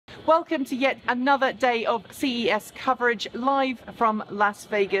Welcome to yet another day of CES coverage live from Las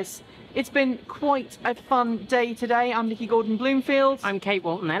Vegas. It's been quite a fun day today. I'm Nikki Gordon-Bloomfield. I'm Kate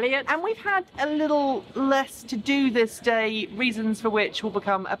Walton-Elliott. And we've had a little less to do this day, reasons for which will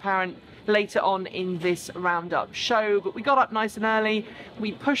become apparent later on in this roundup show. But we got up nice and early.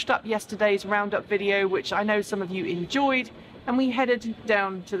 We pushed up yesterday's roundup video, which I know some of you enjoyed. And we headed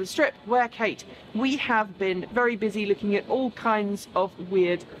down to the strip where, Kate, we have been very busy looking at all kinds of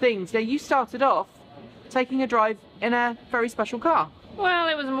weird things. Now, you started off taking a drive in a very special car. Well,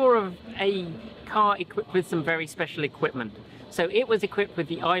 it was more of a car equipped with some very special equipment. So it was equipped with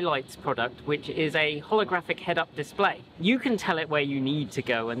the iLights product, which is a holographic head-up display. You can tell it where you need to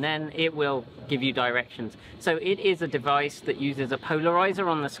go, and then it will give you directions. So it is a device that uses a polarizer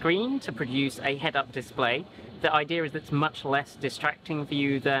on the screen to produce a head-up display. The idea is that it's much less distracting for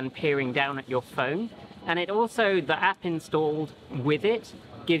you than peering down at your phone. And it also, the app installed with it,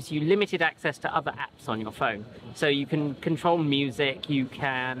 gives you limited access to other apps on your phone. So you can control music, you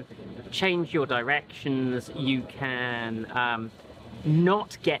can change your directions, you can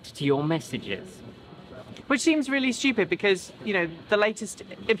not get to your messages. Which seems really stupid because, you know, the latest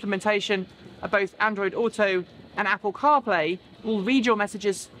implementation of both Android Auto and Apple CarPlay will read your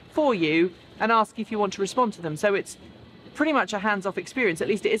messages for you and ask if you want to respond to them. So it's pretty much a hands-off experience, at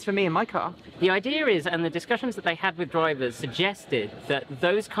least it is for me in my car. The idea is, and the discussions that they had with drivers suggested, that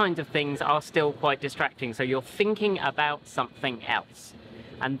those kinds of things are still quite distracting. So you're thinking about something else.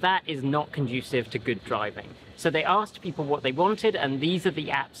 And that is not conducive to good driving. So they asked people what they wanted, and these are the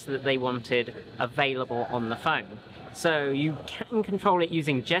apps that they wanted available on the phone. So you can control it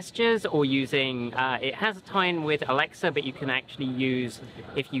using gestures or using, it has a tie-in with Alexa, but you can actually use,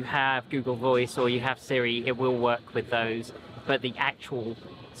 if you have Google Voice or you have Siri, it will work with those. But the actual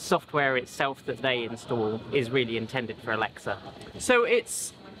software itself that they install is really intended for Alexa. So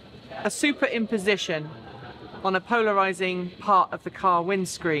it's a superimposition on a polarizing part of the car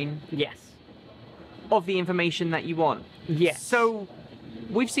windscreen. Yes. Of the information that you want. Yes. So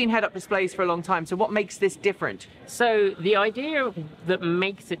we've seen head-up displays for a long time, so what makes this different? So the idea that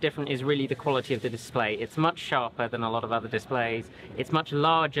makes it different is really the quality of the display. It's much sharper than a lot of other displays. It's much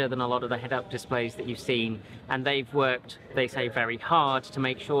larger than a lot of the head-up displays that you've seen, and they've worked, they say, very hard to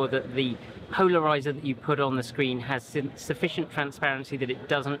make sure that the polarizer that you put on the screen has sufficient transparency that it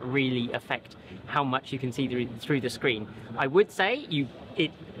doesn't really affect how much you can see through the screen. I would say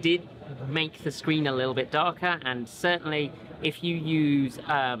it did make the screen a little bit darker, and certainly if you use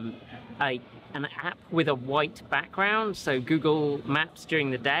an app with a white background, so Google Maps during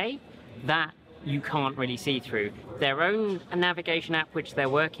the day, that you can't really see through. Their own navigation app, which they're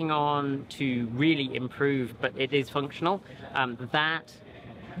working on to really improve, but it is functional, that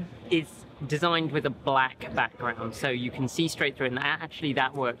is designed with a black background, so you can see straight through it, and actually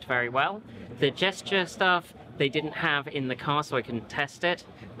that worked very well. The gesture stuff they didn't have in the car, so I couldn't test it,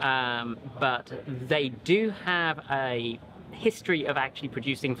 but they do have a history of actually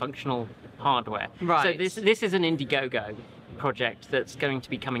producing functional hardware. Right. So this is an Indiegogo project that's going to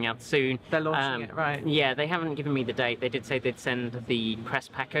be coming out soon. They're launching it, right? Yeah, they haven't given me the date. They did say they'd send the press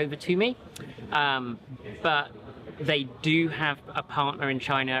pack over to me, but they do have a partner in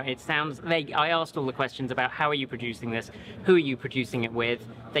China. It sounds, I asked all the questions about how are you producing this, who are you producing it with.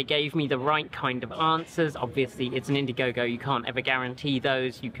 They gave me the right kind of answers. Obviously, it's an Indiegogo. You can't ever guarantee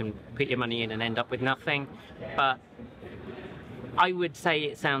those. You can put your money in and end up with nothing. But I would say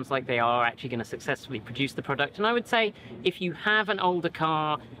it sounds like they are actually going to successfully produce the product. And I would say if you have an older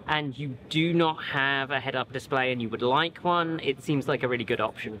car and you do not have a head-up display and you would like one, it seems like a really good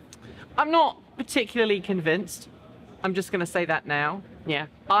option. I'm not particularly convinced. I'm just going to say that now. Yeah.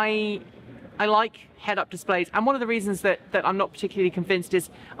 I like head-up displays, and one of the reasons that I'm not particularly convinced is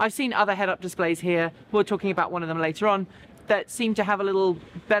I've seen other head-up displays here, we're talking about one of them later on, that seem to have a little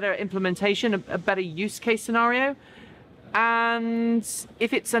better implementation, a better use case scenario. And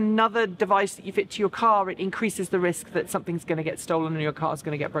if it's another device that you fit to your car, it increases the risk that something's going to get stolen and your car's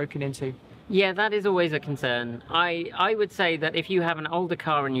going to get broken into. Yeah, that is always a concern. I would say that if you have an older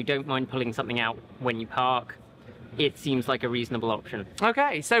car and you don't mind pulling something out when you park, it seems like a reasonable option.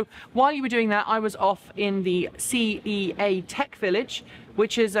 Okay, so while you were doing that, I was off in the CEA Tech Village,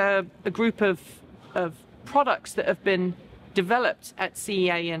 which is a group of products that have been developed at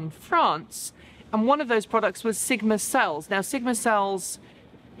CEA in France. And one of those products was Sigma Cells. Now, Sigma Cells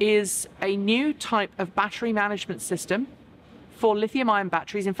is a new type of battery management system for lithium-ion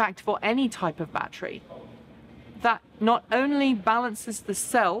batteries, in fact, for any type of battery, that not only balances the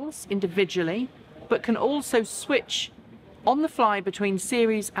cells individually, but can also switch on the fly between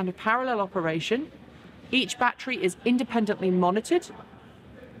series and a parallel operation. Each battery is independently monitored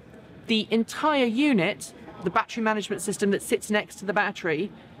the entire unit, the battery management system that sits next to the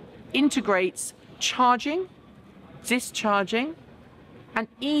battery, integrates charging, discharging, and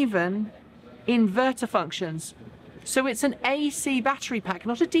even inverter functions. So it's an AC battery pack,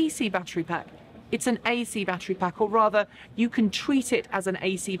 not a DC battery pack. It's an AC battery pack, or rather, you can treat it as an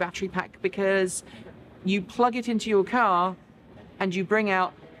AC battery pack because you plug it into your car and you bring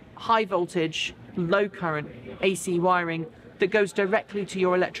out high voltage, low current AC wiring that goes directly to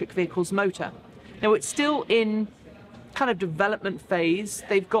your electric vehicle's motor. Now, it's still in kind of development phase.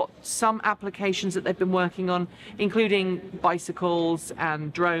 They've got some applications that they've been working on, including bicycles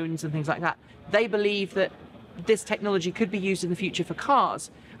and drones and things like that. They believe that this technology could be used in the future for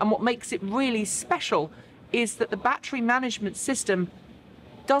cars. And what makes it really special is that the battery management system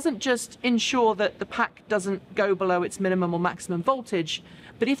doesn't just ensure that the pack doesn't go below its minimum or maximum voltage,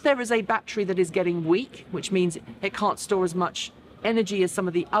 but if there is a battery that is getting weak, which means it can't store as much energy as some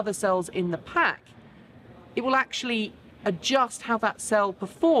of the other cells in the pack, it will actually adjust how that cell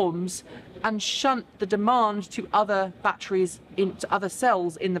performs and shunt the demand to other batteries, into other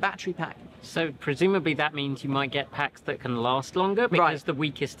cells in the battery pack. So presumably that means you might get packs that can last longer because the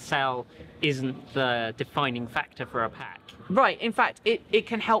weakest cell isn't the defining factor for a pack. Right, in fact, it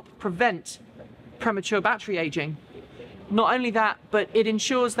can help prevent premature battery aging. Not only that, but it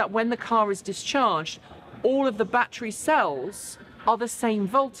ensures that when the car is discharged, all of the battery cells are the same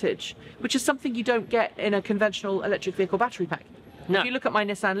voltage, which is something you don't get in a conventional electric vehicle battery pack. No. If you look at my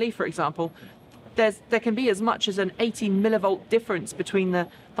Nissan Leaf, for example, there can be as much as an 80 millivolt difference between the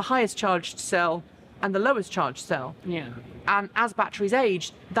highest charged cell and the lowest charged cell. Yeah. And as batteries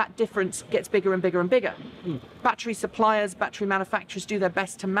age, that difference gets bigger and bigger and bigger. Battery suppliers, battery manufacturers do their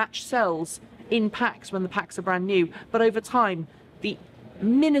best to match cells in packs when the packs are brand new, but over time, the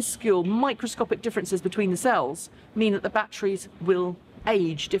minuscule, microscopic differences between the cells mean that the batteries will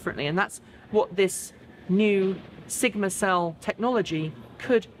age differently, and that's what this new Sigma cell technology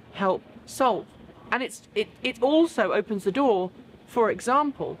could help solve. And it also opens the door, for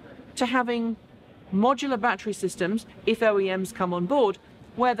example, to having modular battery systems, if OEMs come on board,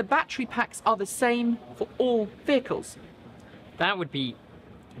 where the battery packs are the same for all vehicles. That would be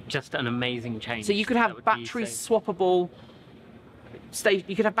just an amazing change. So you could have battery swappable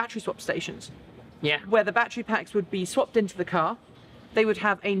you could have battery swap stations. Yeah. Where the battery packs would be swapped into the car. They would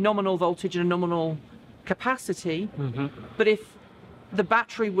have a nominal voltage and a nominal capacity. But if the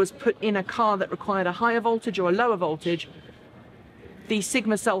battery was put in a car that required a higher voltage or a lower voltage, the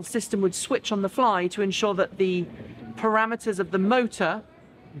Sigma cell system would switch on the fly to ensure that the parameters of the motor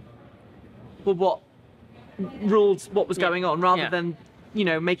were what ruled what was going on, rather than, you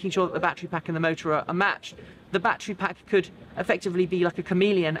know, making sure that the battery pack and the motor are matched. The battery pack could effectively be like a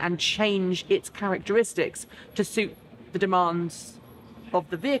chameleon and change its characteristics to suit the demands of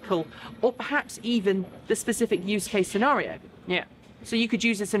the vehicle, or perhaps even the specific use case scenario. Yeah. So you could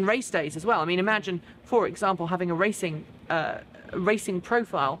use this in race days as well. I mean, imagine, for example, having a racing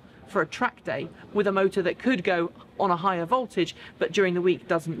profile for a track day with a motor that could go on a higher voltage, but during the week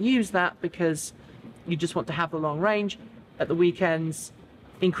doesn't use that because you just want to have the long range. At the weekends,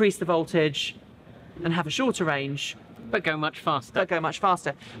 increase the voltage and have a shorter range. But go much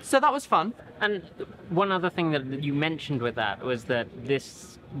faster. So that was fun. And one other thing that you mentioned with that was that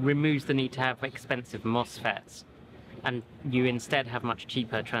this removes the need to have expensive MOSFETs, and you instead have much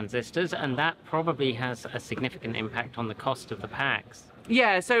cheaper transistors, and that probably has a significant impact on the cost of the packs.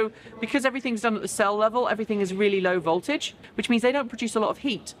 Yeah, so because everything's done at the cell level, everything is really low voltage, which means they don't produce a lot of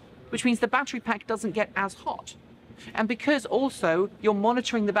heat, which means the battery pack doesn't get as hot. And because also you're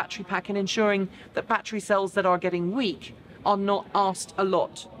monitoring the battery pack and ensuring that battery cells that are getting weak are not asked a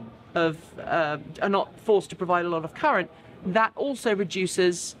lot of, are not forced to provide a lot of current, that also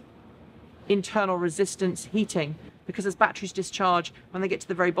reduces internal resistance heating. Because as batteries discharge, when they get to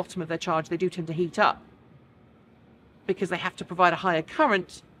the very bottom of their charge, they do tend to heat up, because they have to provide a higher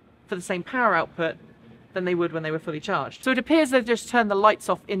current for the same power output than they would when they were fully charged. So it appears they've just turned the lights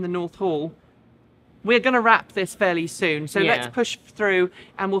off in the North Hall. We're going to wrap this fairly soon, so let's push through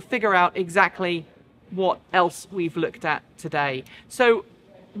and we'll figure out exactly what else we've looked at today. So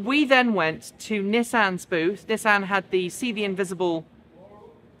we then went to Nissan's booth. Nissan had the See the Invisible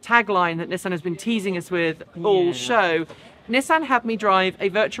tagline that Nissan has been teasing us with all show. Nissan had me drive a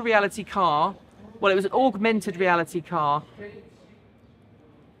virtual reality car. Well, it was an augmented reality car.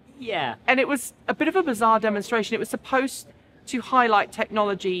 Yeah. And it was a bit of a bizarre demonstration. It was supposed to highlight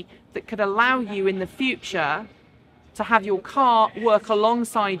technology that could allow you in the future to have your car work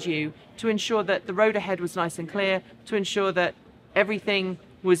alongside you to ensure that the road ahead was nice and clear, to ensure that everything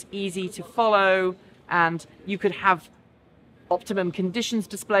was easy to follow, and you could have optimum conditions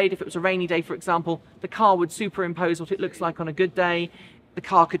displayed. If it was a rainy day, for example, the car would superimpose what it looks like on a good day. The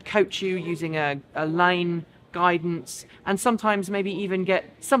car could coach you using a lane guidance, and sometimes maybe even get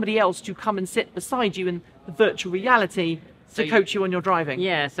somebody else to come and sit beside you in virtual reality to coach you on your driving.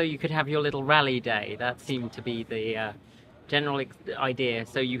 Yeah, so you could have your little rally day. That seemed to be the general idea.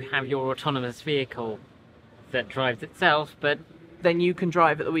 So you have your autonomous vehicle that drives itself, but then you can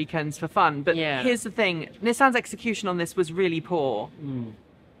drive at the weekends for fun. But yeah. Here's the thing, Nissan's execution on this was really poor.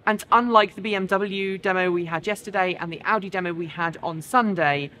 And unlike the BMW demo we had yesterday and the Audi demo we had on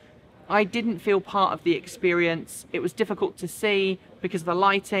Sunday, I didn't feel part of the experience. It was difficult to see because of the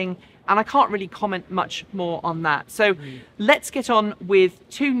lighting, and I can't really comment much more on that. So let's get on with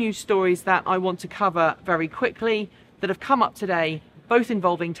two news stories that I want to cover very quickly that have come up today, both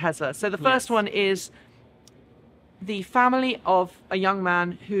involving Tesla. So the first one is the family of a young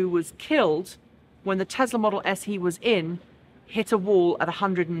man who was killed when the Tesla Model S he was in hit a wall at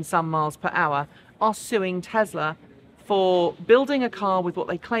 100 and some miles per hour, are suing Tesla for building a car with what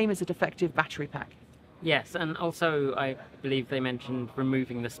they claim is a defective battery pack. Yes, and also I believe they mentioned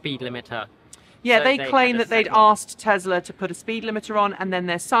removing the speed limiter. Yeah, so they claim that they'd asked Tesla to put a speed limiter on, and then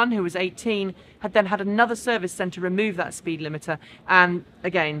their son, who was 18, had then had another service centre remove that speed limiter. And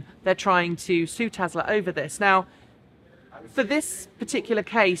again, they're trying to sue Tesla over this. Now, for this particular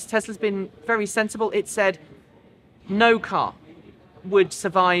case, Tesla's been very sensible. It said no car would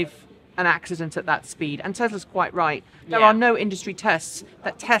survive an accident at that speed, and Tesla's quite right. There are no industry tests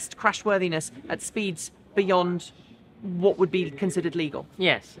that test crashworthiness at speeds beyond what would be considered legal.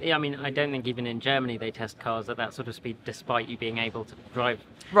 Yes, I mean, I don't think even in Germany they test cars at that sort of speed, despite you being able to drive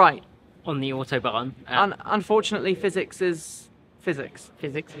on the autobahn. Unfortunately, physics is physics.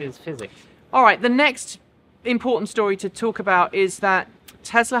 Physics is physics. All right, the next important story to talk about is that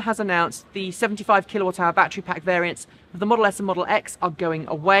Tesla has announced the 75 kilowatt hour battery pack variants of the Model S and Model X are going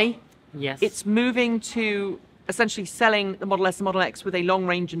away. Yes. It's moving to essentially selling the Model S and Model X with a long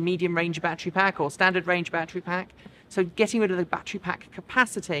range and medium range battery pack or standard range battery pack. So getting rid of the battery pack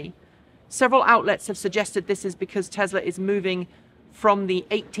capacity. Several outlets have suggested this is because Tesla is moving from the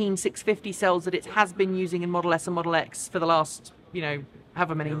 18650 cells that it has been using in Model S and Model X for the last,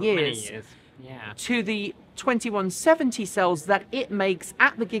 however many years. Yeah. To the 2170 cells that it makes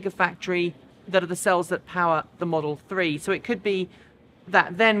at the Gigafactory that are the cells that power the Model 3. So it could be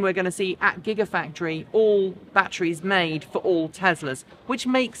that then we're going to see at Gigafactory all batteries made for all Teslas, which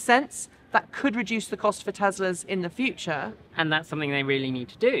makes sense. That could reduce the cost for Teslas in the future. And that's something they really need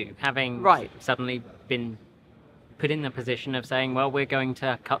to do, having suddenly been put in the position of saying, well, we're going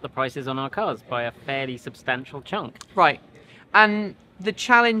to cut the prices on our cars by a fairly substantial chunk. Right. And the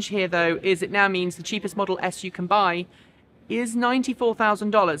challenge here, though, is it now means the cheapest Model S you can buy is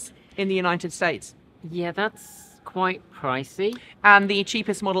 $94,000 in the United States. Yeah, that's quite pricey. And the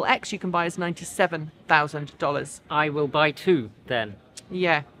cheapest Model X you can buy is $97,000. I will buy two, then.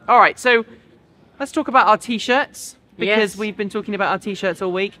 Yeah. All right, so let's talk about our T-shirts, because we've been talking about our T-shirts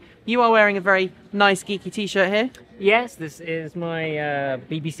all week. You are wearing a very nice geeky T-shirt here. Yes, this is my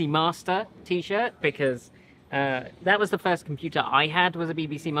BBC Master T-shirt, because that was the first computer I had, was a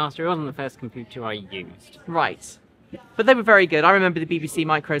BBC Master. It wasn't the first computer I used. Right. But they were very good. I remember the BBC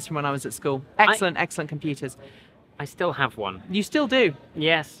Micros from when I was at school. Excellent, excellent computers. I still have one. You still do?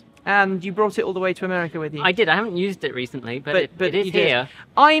 Yes. And you brought it all the way to America with you. I did. I haven't used it recently, but it is here.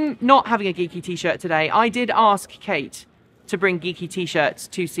 I'm not having a geeky T-shirt today. I did ask Kate to bring geeky T-shirts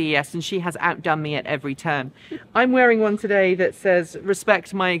to CES, and she has outdone me at every turn. I'm wearing one today that says,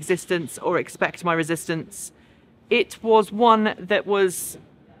 respect my existence or expect my resistance. It was one that was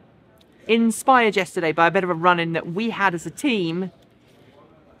inspired yesterday by a bit of a run-in that we had as a team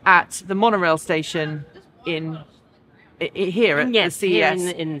at the monorail station here at the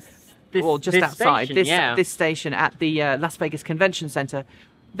CES. In this, well, just this outside station, this station at the Las Vegas Convention Center.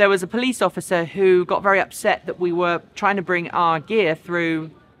 There was a police officer who got very upset that we were trying to bring our gear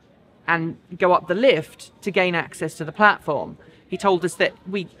through and go up the lift to gain access to the platform. He told us that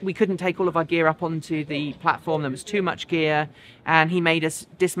we couldn't take all of our gear up onto the platform. There was too much gear, and he made us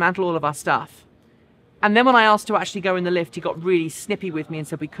dismantle all of our stuff. And then when I asked to actually go in the lift, he got really snippy with me and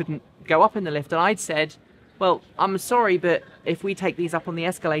said we couldn't go up in the lift. And I'd said, well, I'm sorry, but if we take these up on the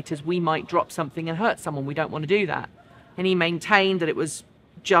escalators, we might drop something and hurt someone. We don't want to do that. And he maintained that it was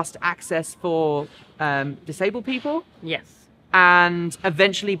just access for disabled people. Yes. And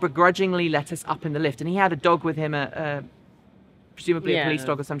eventually begrudgingly let us up in the lift. And he had a dog with him, presumably a police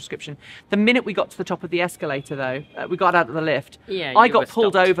dog of some description. The minute we got to the top of the escalator, though, we got out of the lift, I got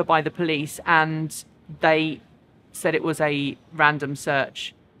pulled over by the police, and they said it was a random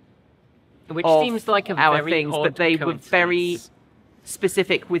search Which of seems like a our very things, odd but they were very coincidence.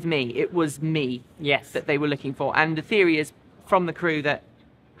 specific with me. It was me Yes. that they were looking for. And the theory is from the crew that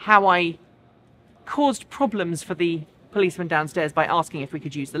how I caused problems for the policeman downstairs by asking if we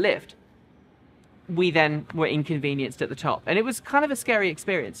could use the lift, we then were inconvenienced at the top. And it was kind of a scary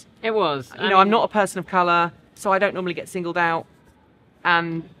experience. It was. You know, I'm not a person of colour, so I don't normally get singled out.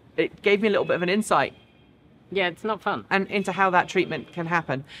 And it gave me a little bit of an insight. Yeah, it's not fun. And into how that treatment can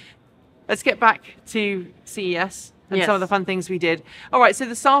happen. Let's get back to CES and some of the fun things we did. All right, so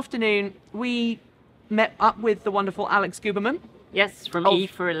this afternoon we met up with the wonderful Alex Guberman. Yes, from E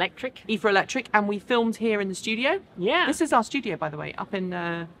for Electric. E for Electric, and we filmed here in the studio. Yeah. This is our studio, by the way, up on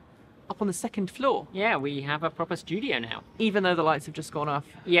the second floor. Yeah, we have a proper studio now. Even though the lights have just gone off.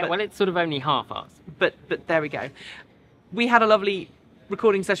 Yeah, but, well, it's sort of only half ours. But there we go. We had a lovely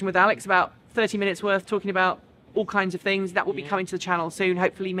recording session with Alex, about 30 minutes worth, talking about all kinds of things. That will be coming to the channel soon,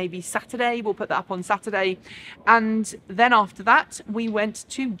 hopefully maybe Saturday. We'll put that up on Saturday. And then after that, we went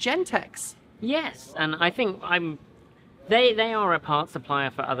to Gentex. Yes, and I think they are a parts supplier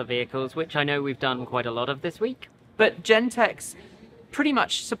for other vehicles, which I know we've done quite a lot of this week. But Gentex pretty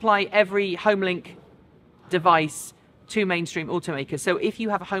much supply every HomeLink device to mainstream automakers. So if you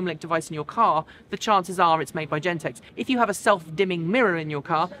have a HomeLink device in your car, the chances are it's made by Gentex. If you have a self-dimming mirror in your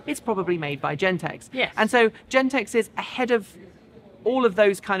car, it's probably made by Gentex. Yes. And so Gentex is ahead of all of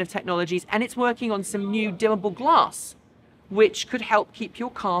those kind of technologies, and it's working on some new dimmable glass, which could help keep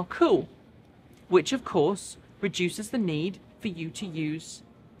your car cool, which of course reduces the need for you to use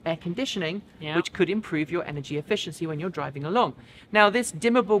air conditioning, which could improve your energy efficiency when you're driving along. Now, this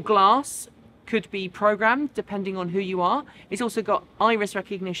dimmable glass could be programmed depending on who you are. It's also got iris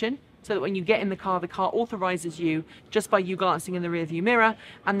recognition, so that when you get in the car authorizes you just by you glancing in the rearview mirror,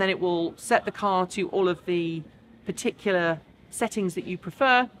 and then it will set the car to all of the particular settings that you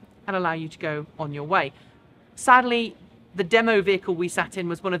prefer and allow you to go on your way. Sadly, the demo vehicle we sat in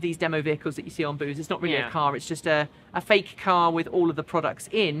was one of these demo vehicles that you see on booths. It's not really a car, it's just a fake car with all of the products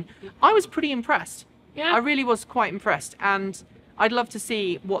in. I was pretty impressed. Yeah. I really was quite impressed, and I'd love to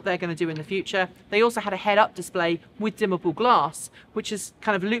see what they're going to do in the future. They also had a head-up display with dimmable glass, which is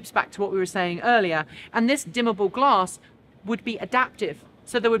kind of loops back to what we were saying earlier. And this dimmable glass would be adaptive.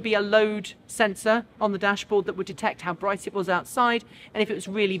 So there would be a load sensor on the dashboard that would detect how bright it was outside. And if it was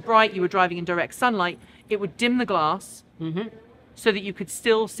really bright, you were driving in direct sunlight, it would dim the glass so that you could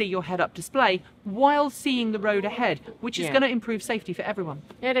still see your head-up display while seeing the road ahead, which is going to improve safety for everyone.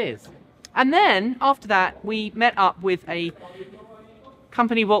 It is. And then after that, we met up with a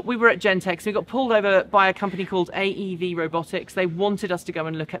company. Well, we were at Gentex. We got pulled over by a company called AEV Robotics. They wanted us to go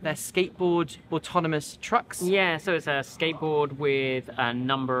and look at their skateboard autonomous trucks. Yeah, so it's a skateboard with a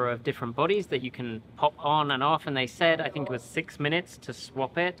number of different bodies that you can pop on and off. And they said, I think it was 6 minutes to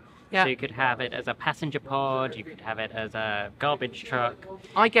swap it. Yeah. So you could have it as a passenger pod, you could have it as a garbage truck.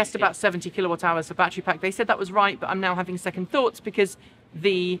 I guessed about 70 kilowatt hours for battery pack. They said that was right, but I'm now having second thoughts because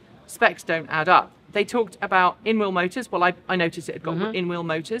the specs don't add up. They talked about in-wheel motors. Well, I noticed it had got in-wheel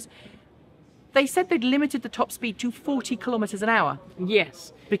motors. They said they'd limited the top speed to 40 kilometers an hour.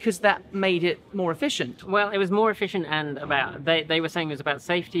 Yes. Because that made it more efficient. Well, it was more efficient, and they were saying it was about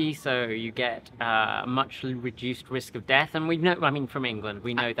safety, so you get much reduced risk of death. And we know, I mean, from England,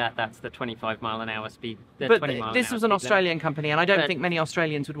 we know that that's the 25 mile an hour speed. But this was an Australian company, and I don't think many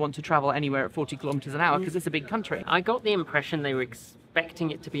Australians would want to travel anywhere at 40 kilometers an hour because it's a big country. I got the impression they were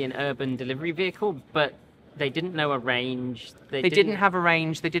expecting it to be an urban delivery vehicle, but they didn't know a range. They didn't have a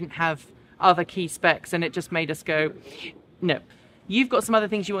range. They didn't have other key specs, and it just made us go, no. You've got some other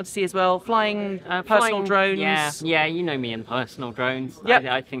things you want to see as well. Flying personal drones. Yeah, you know me and personal drones. Yep.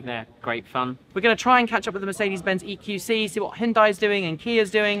 I think they're great fun. We're going to try and catch up with the Mercedes-Benz EQC, see what Hyundai's doing and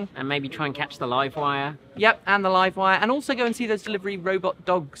Kia's doing. And maybe try and catch the live wire. Yep, and the live wire. And also go and see those delivery robot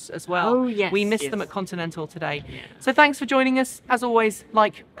dogs as well. Oh, yes. We missed them at Continental today. Yeah. So thanks for joining us. As always,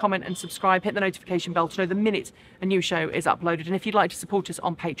 like, comment and subscribe. Hit the notification bell to know the minute a new show is uploaded. And if you'd like to support us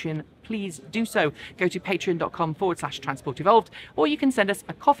on Patreon, please do so. Go to patreon.com/transportevolved, or you can send us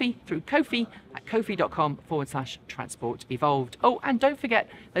a coffee through Ko-fi at ko-fi.com/transportevolved. Oh, and don't forget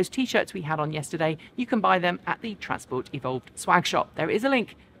those t-shirts we had on yesterday. You can buy them at the Transport Evolved swag shop. There is a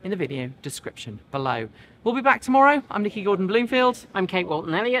link in the video description below. We'll be back tomorrow. I'm Nikki Gordon-Bloomfield. I'm Kate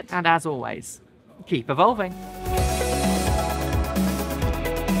Walton-Elliott. And as always, keep evolving.